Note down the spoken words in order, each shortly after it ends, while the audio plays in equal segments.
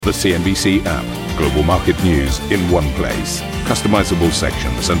The CNBC app. Global market news in one place. Customizable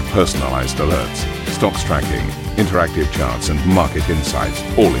sections and personalized alerts. Stocks tracking, interactive charts and market insights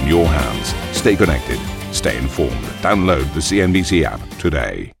all in your hands. Stay connected. Stay informed. Download the CNBC app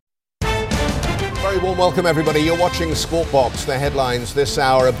today. Very warm welcome, everybody. You're watching Squawk Box. The headlines this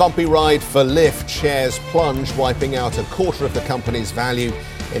hour: a bumpy ride for Lyft. Shares plunge, wiping out a quarter of the company's value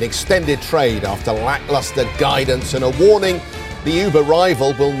in extended trade after lackluster guidance and a warning the Uber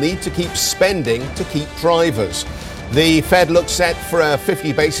rival will need to keep spending to keep drivers. The Fed looks set for a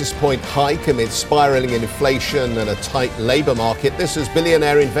 50 basis point hike amid spiraling inflation and a tight labour market. This as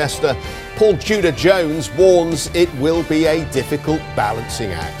billionaire investor Paul Tudor Jones warns it will be a difficult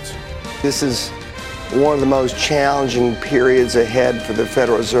balancing act. This is one of the most challenging periods ahead for the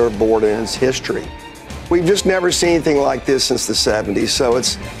Federal Reserve Board in its history. We've just never seen anything like this since the 70s, so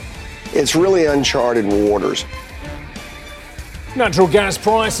it's really uncharted waters. Natural gas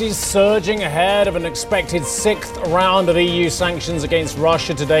prices surging ahead of an expected sixth round of EU sanctions against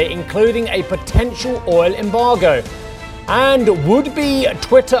Russia today, including a potential oil embargo. And would-be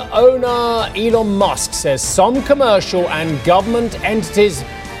Twitter owner Elon Musk says some commercial and government entities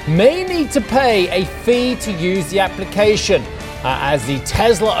may need to pay a fee to use the application, as the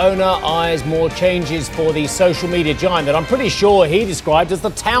Tesla owner eyes more changes for the social media giant that I'm pretty sure he described as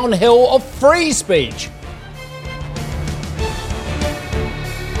the town hill of free speech.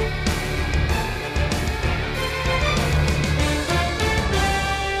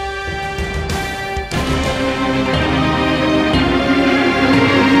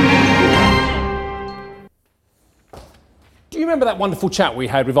 Remember that wonderful chat we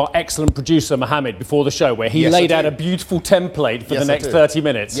had with our excellent producer Mohammed before the show, where he laid out a beautiful template for the next 30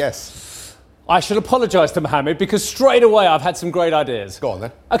 minutes? Yes. I should apologise to Mohammed because straight away I've had some great ideas. Go on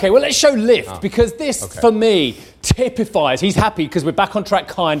then. Okay, well, let's show Lyft because this, for me, typifies. He's happy because we're back on track,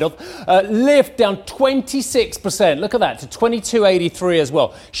 kind of. Lyft down 26%. Look at that, to 22.83 as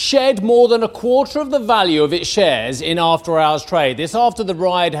well. Shed more than a quarter of the value of its shares in after-hours trade. This after the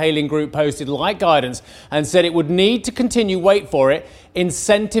ride-hailing group posted light guidance and said it would need to continue, wait for it,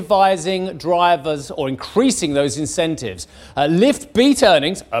 incentivizing drivers or increasing those incentives. Lyft beat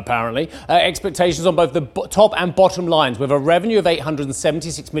earnings, apparently, expectations on both the top and bottom lines with a revenue of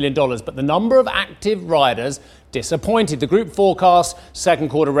 $876 million, but the number of active riders disappointed. The group forecasts second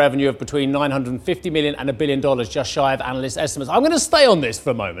quarter revenue of between $950 million and $1 billion, just shy of analyst estimates. I'm going to stay on this for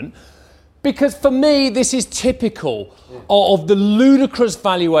a moment, because for me, this is typical of the ludicrous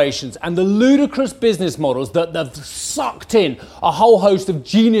valuations and the ludicrous business models that have sucked in a whole host of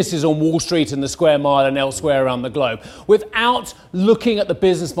geniuses on Wall Street and the Square Mile and elsewhere around the globe without looking at the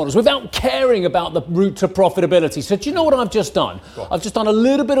business models, without caring about the route to profitability. So do you know what I've just done? I've just done a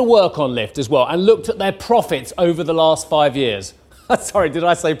little bit of work on Lyft as well and looked at their profits over the last 5 years. Sorry, did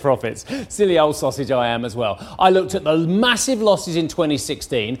I say profits? Silly old sausage I am as well. I looked at the massive losses in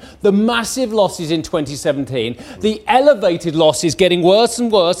 2016, the massive losses in 2017, the elevated losses getting worse and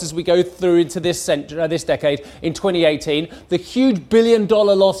worse as we go through into this decade in 2018, the huge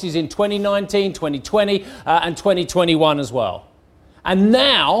billion-dollar losses in 2019, 2020, and 2021 as well. And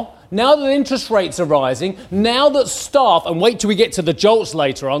now that interest rates are rising, now that staff, and wait till we get to the jolts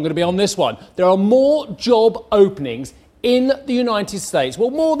later, I'm going to be on this one, there are more job openings in the United States.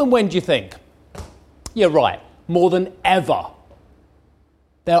 Well, more than when do you think? You're right, more than ever.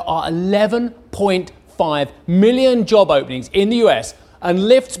 There are 11.5 million job openings in the US, and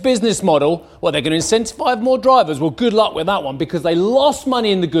Lyft's business model, well, they're going to incentivize more drivers. Well, good luck with that one, because they lost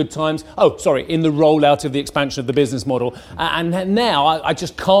money in the good times. In the rollout of the expansion of the business model. And now I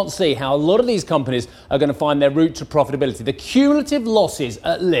just can't see how a lot of these companies are going to find their route to profitability. The cumulative losses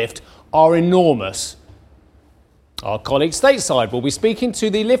at Lyft are enormous. Our colleague stateside will be speaking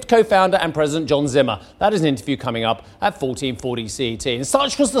to the Lyft co-founder and president John Zimmer. That is an interview coming up at 14:40 CET. And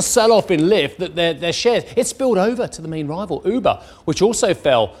such was the sell-off in Lyft that their shares, it spilled over to the main rival, Uber, which also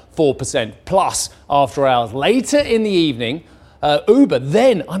fell 4% plus after hours. Later in the evening, Uber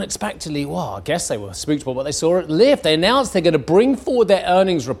then unexpectedly, I guess they were spooked by what they saw at Lyft. They announced they're going to bring forward their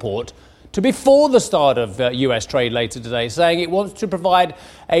earnings report to before the start of US trade later today, saying it wants to provide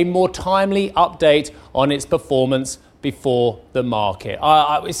a more timely update on its performance before the market.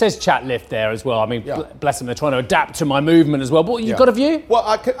 It says chat Lyft there as well. I mean, bless them, they're trying to adapt to my movement as well. But you've got a view?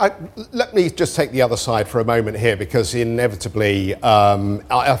 Well, let me just take the other side for a moment here, because inevitably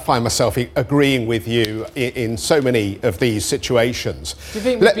I find myself agreeing with you in so many of these situations. Do you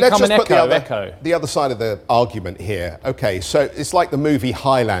think we've become an echo? The other side of the argument here. Okay, so it's like the movie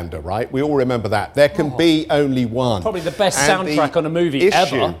Highlander, right? We all remember that. There can be only one. Probably the best soundtrack on a movie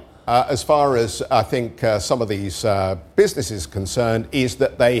ever. as far as I think some of these businesses are concerned, is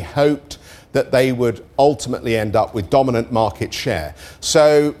that they hoped that they would ultimately end up with dominant market share.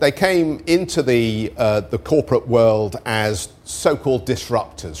 So they came into the corporate world as so-called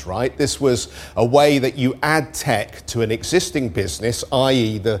disruptors, right? This was a way that you add tech to an existing business,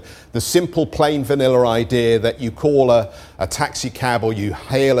 i.e. the simple plain vanilla idea that you call a taxi cab, or you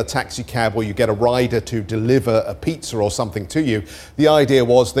hail a taxi cab, or you get a rider to deliver a pizza or something to you. The idea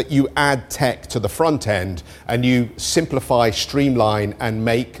was that you add tech to the front end and you simplify, streamline and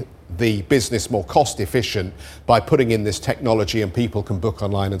make the business more cost efficient by putting in this technology, and people can book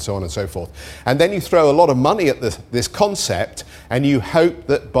online and so on and so forth. And then you throw a lot of money at this concept, and you hope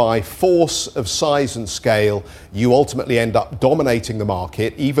that by force of size and scale, you ultimately end up dominating the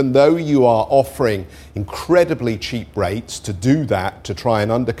market, even though you are offering incredibly cheap rates to do that, to try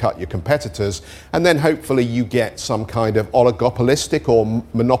and undercut your competitors. And then hopefully you get some kind of oligopolistic or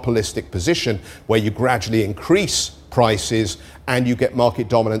monopolistic position where you gradually increase prices and you get market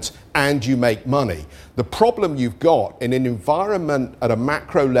dominance and you make money. The problem you've got in an environment at a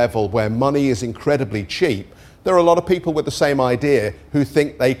macro level where money is incredibly cheap, there are a lot of people with the same idea who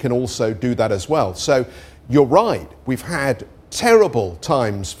think they can also do that as well. So you're right, we've had terrible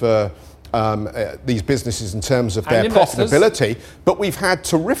times for these businesses in terms of their profitability, but we've had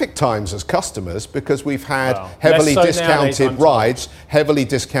terrific times as customers because we've had heavily discounted rides, heavily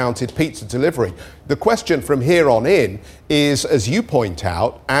discounted pizza delivery. The question from here on in is, as you point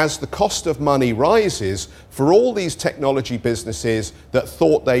out, as the cost of money rises for all these technology businesses that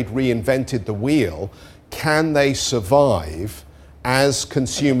thought they'd reinvented the wheel, can they survive as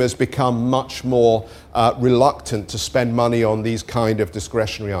consumers become much more reluctant to spend money on these kind of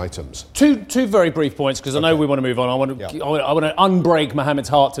discretionary items? Two very brief points, because I know we want to move on. I want to unbreak Mohammed's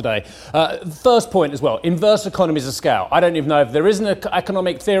heart today. First point as well, inverse economies of scale. I don't even know if there is an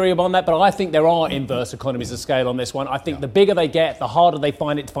economic theory on that, but I think there are inverse economies of scale on this one. I think the bigger they get, the harder they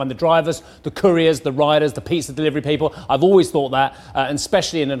find it to find the drivers, the couriers, the riders, the pizza delivery people. I've always thought that, and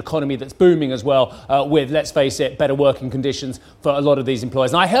especially in an economy that's booming as well, with, let's face it, better working conditions for a lot of these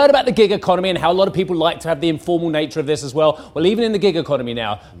employees. And I heard about the gig economy and how a lot of people like to have the informal nature of this as well. Well, even in the gig economy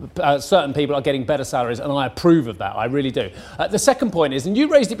now, certain people are getting better salaries, and I approve of that. I really do. The second point is, and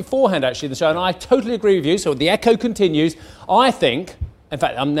you raised it beforehand actually in the show, and I totally agree with you, so the echo continues. I think, in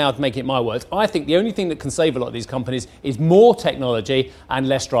fact, I'm now making it my words, I think the only thing that can save a lot of these companies is more technology and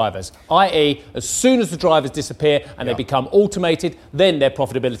less drivers, i.e. as soon as the drivers disappear and they become automated, then their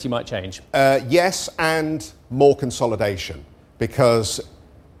profitability might change. Yes, and more consolidation, because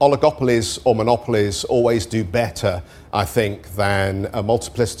oligopolies or monopolies always do better, I think, than a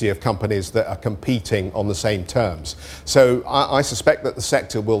multiplicity of companies that are competing on the same terms. So I suspect that the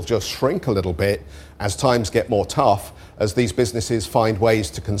sector will just shrink a little bit as times get more tough, as these businesses find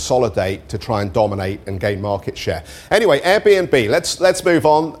ways to consolidate to try and dominate and gain market share. Anyway, Airbnb, let's move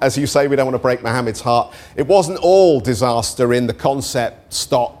on. As you say, we don't want to break Mohammed's heart. It wasn't all disaster in the concept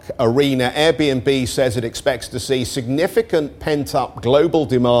stock arena. Airbnb says it expects to see significant pent-up global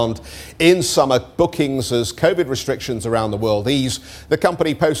demand in summer bookings as COVID restrictions around the world ease. The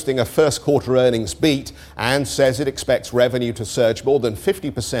company posting a first quarter earnings beat and says it expects revenue to surge more than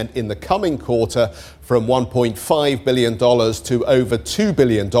 50% in the coming quarter, from $1.5 billion to over $2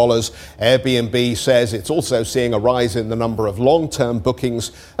 billion. Airbnb says it's also seeing a rise in the number of long-term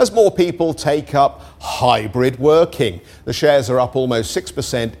bookings as more people take up hybrid working. The shares are up almost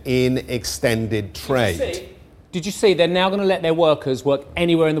 6% in extended trade. Did you see they're now going to let their workers work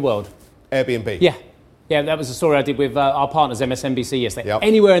anywhere in the world? Airbnb? Yeah. Yeah, that was a story I did with our partners, MSNBC, yesterday. Yep.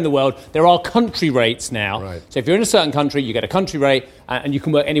 Anywhere in the world, there are country rates now. Right. So if you're in a certain country, you get a country rate, and you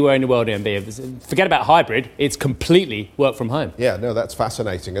can work anywhere in the world. Forget about hybrid, it's completely work from home. Yeah, no, that's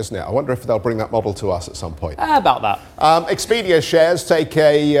fascinating, isn't it? I wonder if they'll bring that model to us at some point. About that. Expedia shares take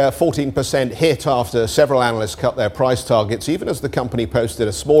a 14% hit after several analysts cut their price targets, even as the company posted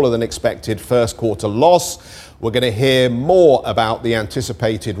a smaller than expected first quarter loss. We're going to hear more about the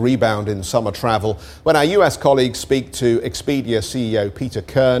anticipated rebound in summer travel when our US colleagues speak to Expedia CEO Peter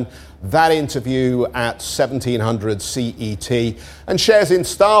Kern. That interview at 1700 CET. And shares in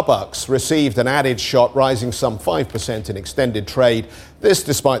Starbucks received an added shot, rising some 5% in extended trade. This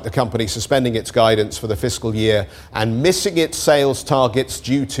despite the company suspending its guidance for the fiscal year and missing its sales targets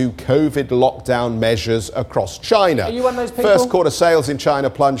due to COVID lockdown measures across China. Are you one of those people? First quarter sales in China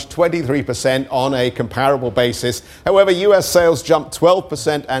plunged 23% on a comparable basis. However, US sales jumped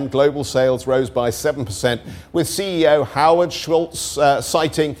 12% and global sales rose by 7%, with CEO Howard Schultz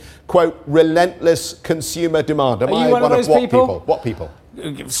citing quote, relentless consumer demand. Am I one of those what people? What people?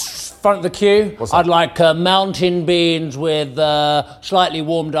 Front of the queue. I'd like mountain beans with slightly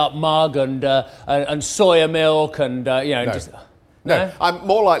warmed up mug and soya milk and No, I'm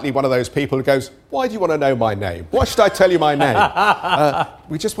more likely one of those people who goes, why do you want to know my name? Why should I tell you my name?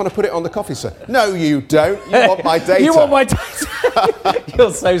 We just want to put it on the coffee, sir. No, you don't. You want my data. You want my data?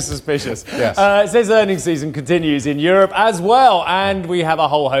 You're so suspicious. Yes. It says earnings season continues in Europe as well, and we have a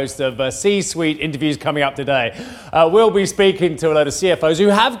whole host of C-suite interviews coming up today. We'll be speaking to a load of CFOs who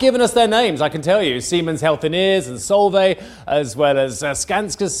have given us their names, I can tell you. Siemens Healthineers and Solvay, as well as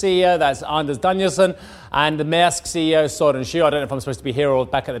Skanska's CEO, that's Anders Danielsson, and the Maersk CEO, Søren Skou. I don't know if I'm supposed to be here or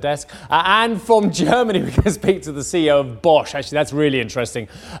back at the desk. And from Germany, we're going to speak to the CEO of Bosch. Actually, that's really interesting.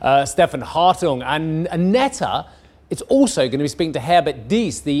 Stefan Hartung. And Netta, it's also going to be speaking to Herbert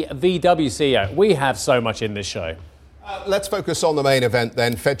Diess, the VW CEO. We have so much in this show. Let's focus on the main event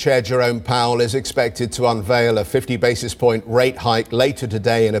then. Fed Chair Jerome Powell is expected to unveil a 50 basis point rate hike later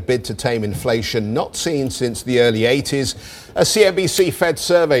today in a bid to tame inflation not seen since the early 80s. A CNBC Fed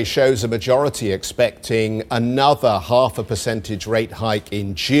survey shows a majority expecting another 0.5 percentage rate hike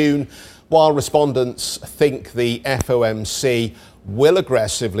in June, while respondents think the FOMC will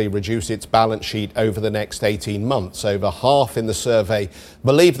aggressively reduce its balance sheet over the next 18 months. Over half in the survey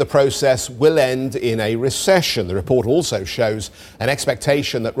believe the process will end in a recession. The report also shows an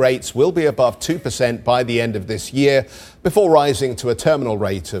expectation that rates will be above 2% by the end of this year, before rising to a terminal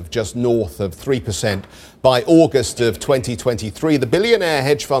rate of just north of 3% by August of 2023. The billionaire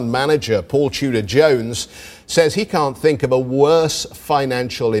hedge fund manager, Paul Tudor Jones, says he can't think of a worse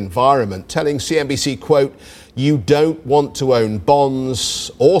financial environment, telling CNBC, quote, "You don't want to own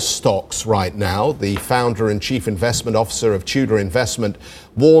bonds or stocks right now." The founder and chief investment officer of Tudor Investment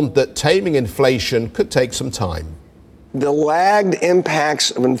warned that taming inflation could take some time. The lagged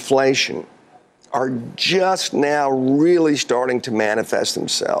impacts of inflation are just now really starting to manifest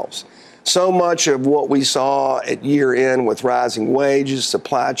themselves. So much of what we saw at year end with rising wages,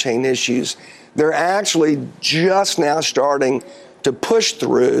 supply chain issues, they're actually just now starting to push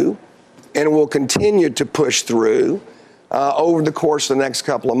through and will continue to push through over the course of the next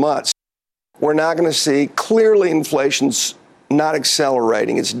couple of months. We're not going to see, clearly inflation's not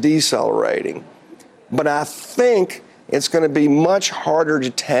accelerating, it's decelerating. But I think it's going to be much harder to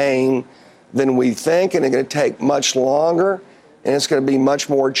tame than we think, and it's going to take much longer, and it's going to be much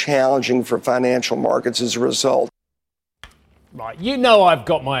more challenging for financial markets as a result. Right, you know I've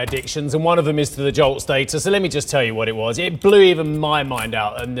got my addictions, and one of them is to the Jolt status. So let me just tell you what it was. It blew even my mind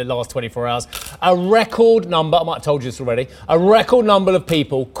out in the last 24 hours. A record number, I might have told you this already, a record number of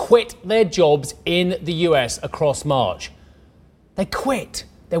people quit their jobs in the US across March. They quit.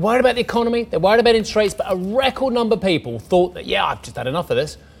 They're worried about the economy, they're worried about interest rates, but a record number of people thought that, yeah, I've just had enough of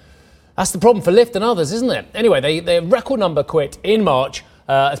this. That's the problem for Lyft and others, isn't it? Anyway, their record number quit in March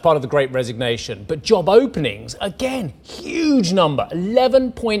as part of the Great Resignation. But job openings, again, huge number,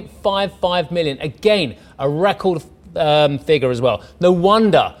 11.55 million. Again, a record figure as well. No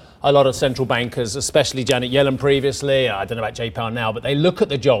wonder a lot of central bankers, especially Janet Yellen previously, I don't know about Jay Powell now, but they look at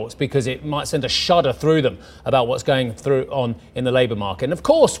the jolts because it might send a shudder through them about what's going on in the labour market. And of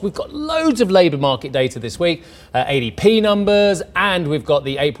course, we've got loads of labour market data this week, ADP numbers, and we've got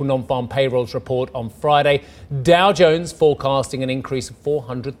the April non-farm payrolls report on Friday. Dow Jones forecasting an increase of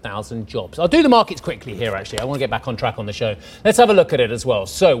 400,000 jobs. I'll do the markets quickly here, actually. I want to get back on track on the show. Let's have a look at it as well.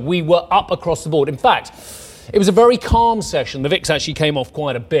 So we were up across the board. In fact, it was a very calm session. The VIX actually came off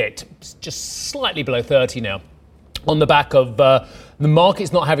quite a bit, just slightly below 30 now, on the back of the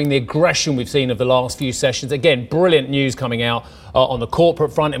markets not having the aggression we've seen of the last few sessions. Again, brilliant news coming out on the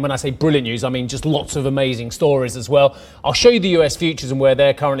corporate front. And when I say brilliant news, I mean just lots of amazing stories as well. I'll show you the US futures and where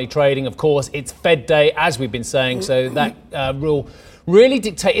they're currently trading. Of course, it's Fed Day, as we've been saying, so that will really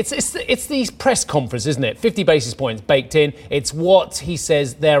dictate. It's these press conferences, isn't it? 50 basis points baked in. It's what he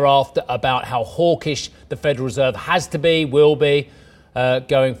says thereafter about how hawkish the Federal Reserve has to be, will be,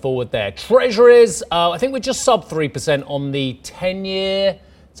 going forward there. Treasuries, I think we're just sub 3% on the 10-year.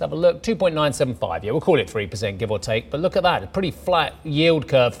 Let's have a look. 2.975. Yeah, we'll call it 3%, give or take. But look at that. A pretty flat yield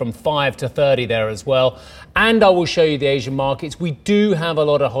curve from 5 to 30 there as well. And I will show you the Asian markets. We do have a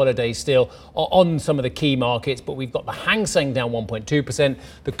lot of holidays still on some of the key markets, but we've got the Hang Seng down 1.2%.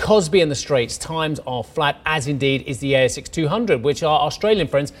 The Kospi and the Straits Times are flat, as indeed is the ASX 200, which our Australian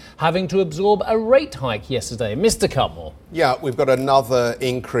friends having to absorb a rate hike yesterday. Mr. Cutmore. Yeah, we've got another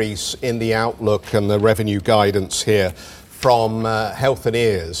increase in the outlook and the revenue guidance here from Health and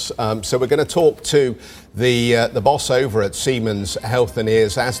Ears. So we're going to talk to the boss over at Siemens Health and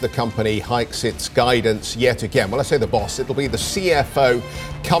Ears as the company hikes its guidance yet again. Well, I say the boss, it'll be the CFO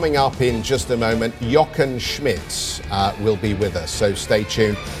coming up in just a moment. Jochen Schmitz will be with us, so stay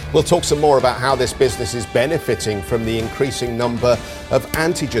tuned. We'll talk some more about how this business is benefiting from the increasing number of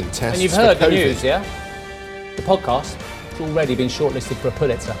antigen tests. And you've heard the news, yeah? The podcast has already been shortlisted for a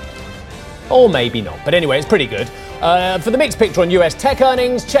Pulitzer. Or maybe not, but anyway, it's pretty good. For the mixed picture on US tech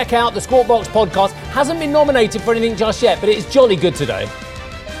earnings, check out the Squawk podcast. Hasn't been nominated for anything just yet, but it's jolly good today.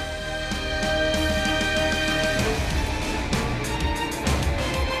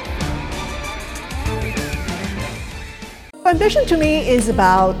 Ambition to me is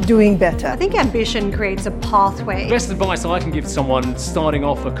about doing better. I think ambition creates a pathway. The best advice I can give someone starting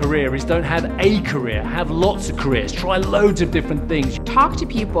off a career is don't have a career, have lots of careers, try loads of different things. Talk to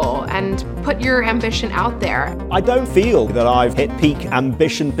people and put your ambition out there. I don't feel that I've hit peak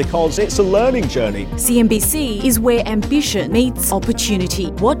ambition because it's a learning journey. CNBC is where ambition meets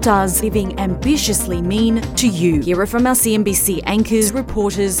opportunity. What does living ambitiously mean to you? Hear it from our CNBC anchors,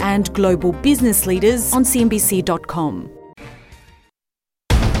 reporters and global business leaders on CNBC.com.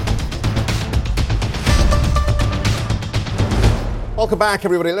 Welcome back,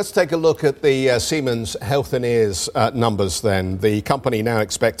 everybody. Let's take a look at the Siemens Health and Ears numbers then. The company now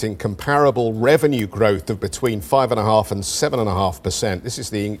expecting comparable revenue growth of between 5.5% and 7.5%. This is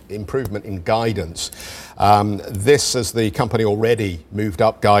the improvement in guidance. This, as the company already moved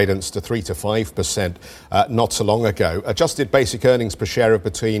up guidance to 3 to 5% not so long ago. Adjusted basic earnings per share of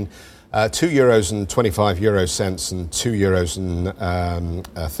between €2.25 and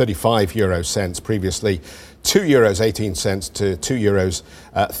 €2.35 previously. €2.18 to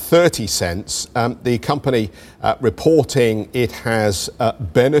 €2.30. The company reporting it has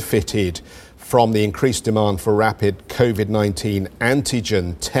benefited from the increased demand for rapid COVID-19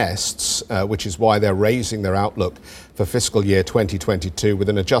 antigen tests, which is why they're raising their outlook for fiscal year 2022 with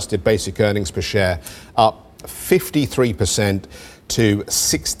an adjusted basic earnings per share up 53% to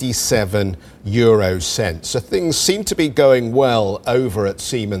 67 euro cents. So things seem to be going well over at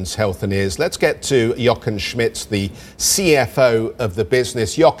Siemens Health and Ears. Let's get to Jochen Schmitz, the CFO of the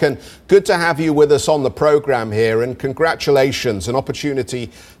business. Jochen, good to have you with us on the program here, and congratulations, an opportunity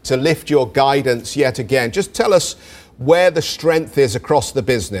to lift your guidance yet again. Just tell us where the strength is across the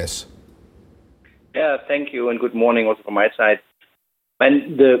business. Yeah, thank you, and good morning also from my side.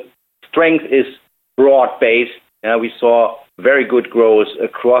 And the strength is broad-based. We saw very good growth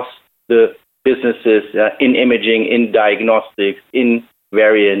across the businesses in imaging, in diagnostics, in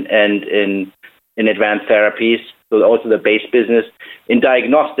variant, and in advanced therapies. So also the base business. In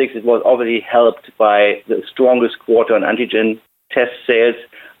diagnostics, it was obviously helped by the strongest quarter on antigen test sales,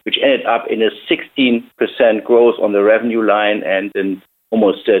 which ended up in a 16% growth on the revenue line and in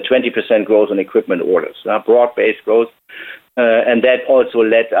almost 20% growth on equipment orders. Broad-based growth. And that also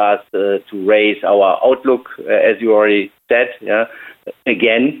led us to raise our outlook, as you already said,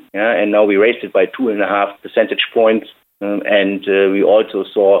 again. And now we raised it by 2.5 percentage points. And we also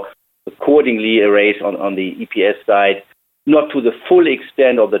saw accordingly a raise on the EPS side, not to the full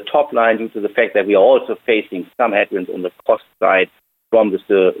extent of the top line due to the fact that we are also facing some headwinds on the cost side from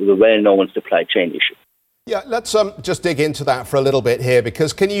the well-known supply chain issue. Yeah, let's just dig into that for a little bit here,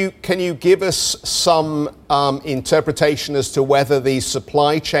 because can you give us some interpretation as to whether these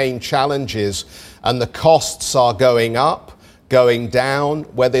supply chain challenges and the costs are going up, going down,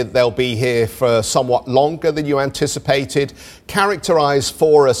 whether they'll be here for somewhat longer than you anticipated? Characterize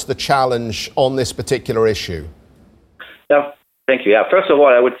for us the challenge on this particular issue. Yeah, thank you. Yeah, first of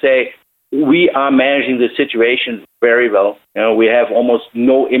all, I would say we are managing the situation very well. We have almost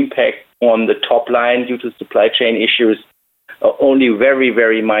no impact on the top line due to supply chain issues, only very,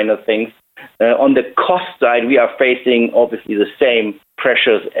 very minor things. On the cost side, we are facing obviously the same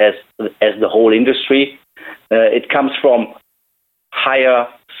pressures as the whole industry. It comes from higher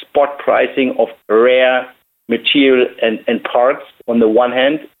spot pricing of rare material and parts on the one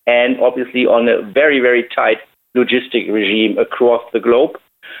hand, and obviously on a very, very tight logistic regime across the globe.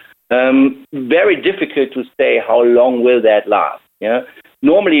 Very difficult to say how long will that last.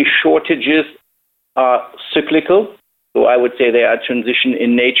 Normally, shortages are cyclical, so I would say they are transition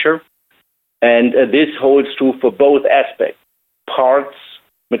in nature. And this holds true for both aspects, parts,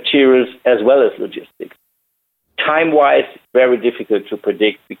 materials, as well as logistics. Time-wise, very difficult to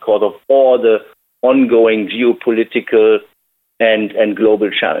predict because of all the ongoing geopolitical and global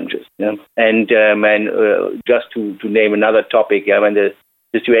challenges. And just to name another topic, when the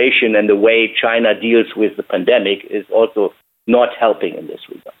situation and the way China deals with the pandemic is also not helping in this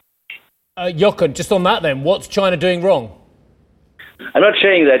regard. Jochen, just on that then, what's China doing wrong? I'm not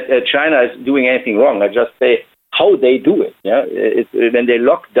saying that China is doing anything wrong. I just say how they do it. Yeah, when they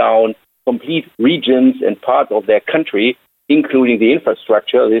lock down complete regions and part of their country, including the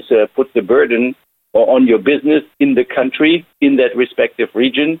infrastructure, this puts the burden on your business in the country, in that respective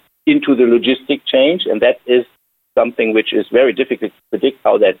region, into the logistic change, and that is something which is very difficult to predict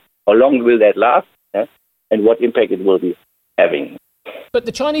how long will that last, and what impact it will be having. But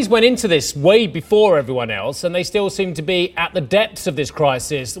the Chinese went into this way before everyone else, and they still seem to be at the depths of this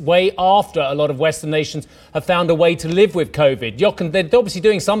crisis, way after a lot of Western nations have found a way to live with COVID. Jochen, they're obviously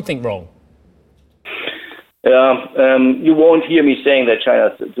doing something wrong. You won't hear me saying that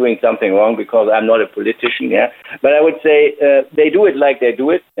China's doing something wrong because I'm not a politician, But I would say they do it like they do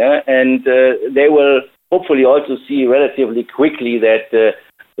it, and they will hopefully also see relatively quickly that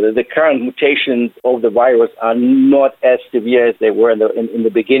the current mutations of the virus are not as severe as they were in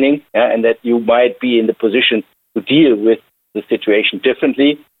the beginning, and that you might be in the position to deal with the situation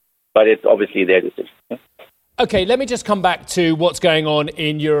differently, but it's obviously their decision. Okay, let me just come back to what's going on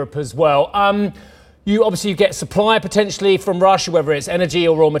in Europe as well. You obviously get supply potentially from Russia, whether it's energy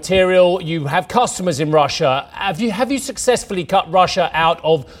or raw material. You have customers in Russia. Have you successfully cut Russia out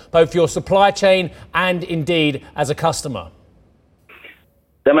of both your supply chain and indeed as a customer?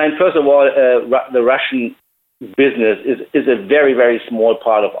 I mean, first of all, the Russian business is a very, very small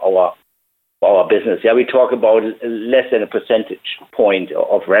part of our business. Yeah, we talk about less than a percentage point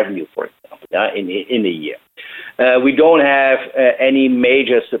of revenue, for example, in a year. We don't have any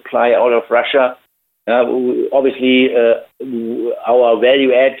major supply out of Russia. Obviously, our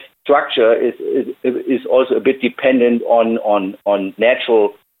value add structure is also a bit dependent on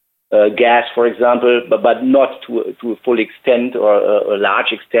natural gas, for example, but not to a full extent or a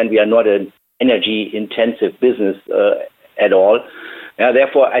large extent. We are not an energy-intensive business at all.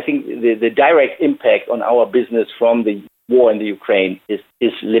 Therefore, I think the direct impact on our business from the war in the Ukraine is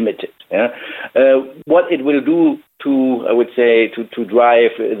limited. What it will do to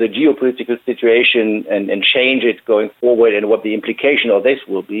drive the geopolitical situation and change it going forward, and what the implication of this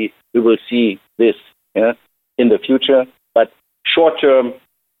will be, we will see this in the future. But short term,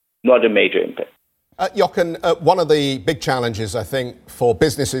 not a major impact. Jochen, one of the big challenges, I think, for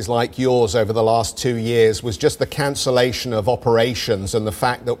businesses like yours over the last 2 years was just the cancellation of operations and the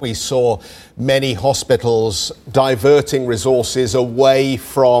fact that we saw many hospitals diverting resources away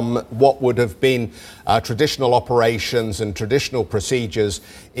from what would have been traditional operations and traditional procedures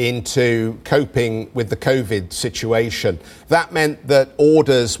into coping with the COVID situation. That meant that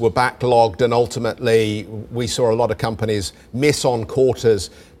orders were backlogged, and ultimately we saw a lot of companies miss on quarters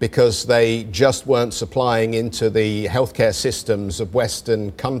because they just weren't supplying into the healthcare systems of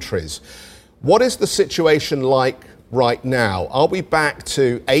Western countries. What is the situation like right now? Are we back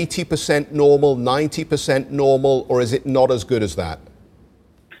to 80% normal, 90% normal, or is it not as good as that?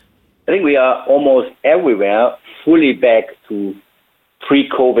 I think we are almost everywhere fully back to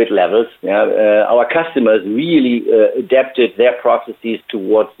pre-COVID levels. Our customers really adapted their processes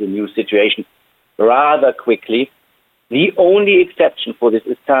towards the new situation rather quickly. The only exception for this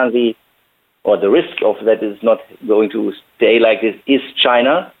is currently, or the risk of that is not going to stay like this, is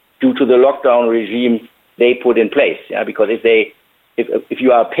China, due to the lockdown regime they put in place. Because if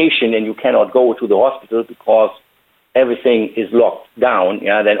you are a patient and you cannot go to the hospital because everything is locked down,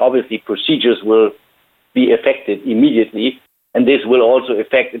 then obviously procedures will be affected immediately, and this will also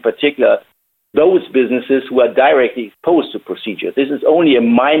affect, in particular, those businesses who are directly exposed to procedures. This is only a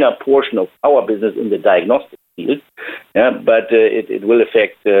minor portion of our business in the diagnostic field, but it will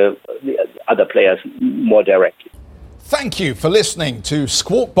affect the other players more directly. Thank you for listening to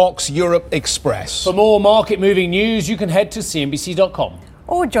Squawk Box Europe Express. For more market-moving news, you can head to cnbc.com.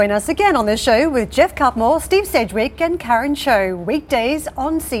 Or join us again on the show with Jeff Cutmore, Steve Sedgwick and Karen Cho, weekdays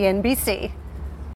on CNBC.